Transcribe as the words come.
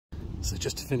So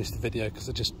just to finish the video, because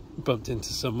I just bumped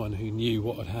into someone who knew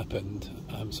what had happened,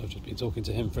 so I've just been talking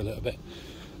to him for a little bit.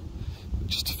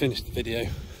 Just to finish the video,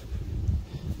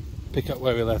 pick up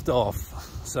where we left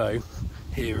off. So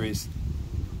here is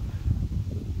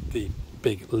the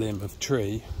big limb of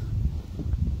tree.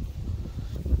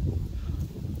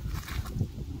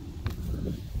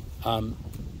 And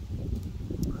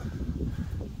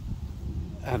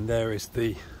there is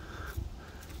the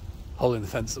hole in the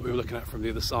fence that we were looking at from the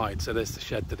other side. So there's the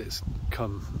shed that it's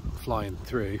come flying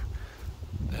through.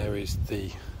 There is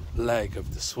the leg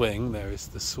of the swing. There is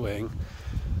the swing.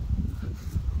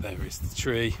 There is the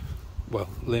tree, well,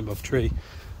 limb of tree.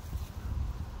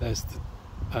 There's the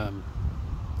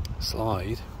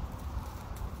slide.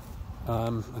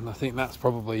 And I think that's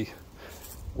probably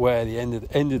where the end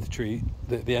of the tree,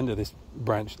 the end of this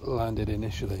branch landed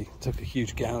initially. Took a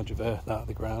huge gouge of earth out of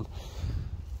the ground.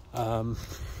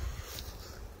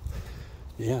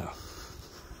 Yeah,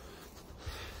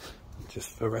 just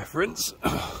for reference,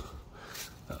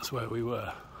 that's where we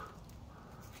were.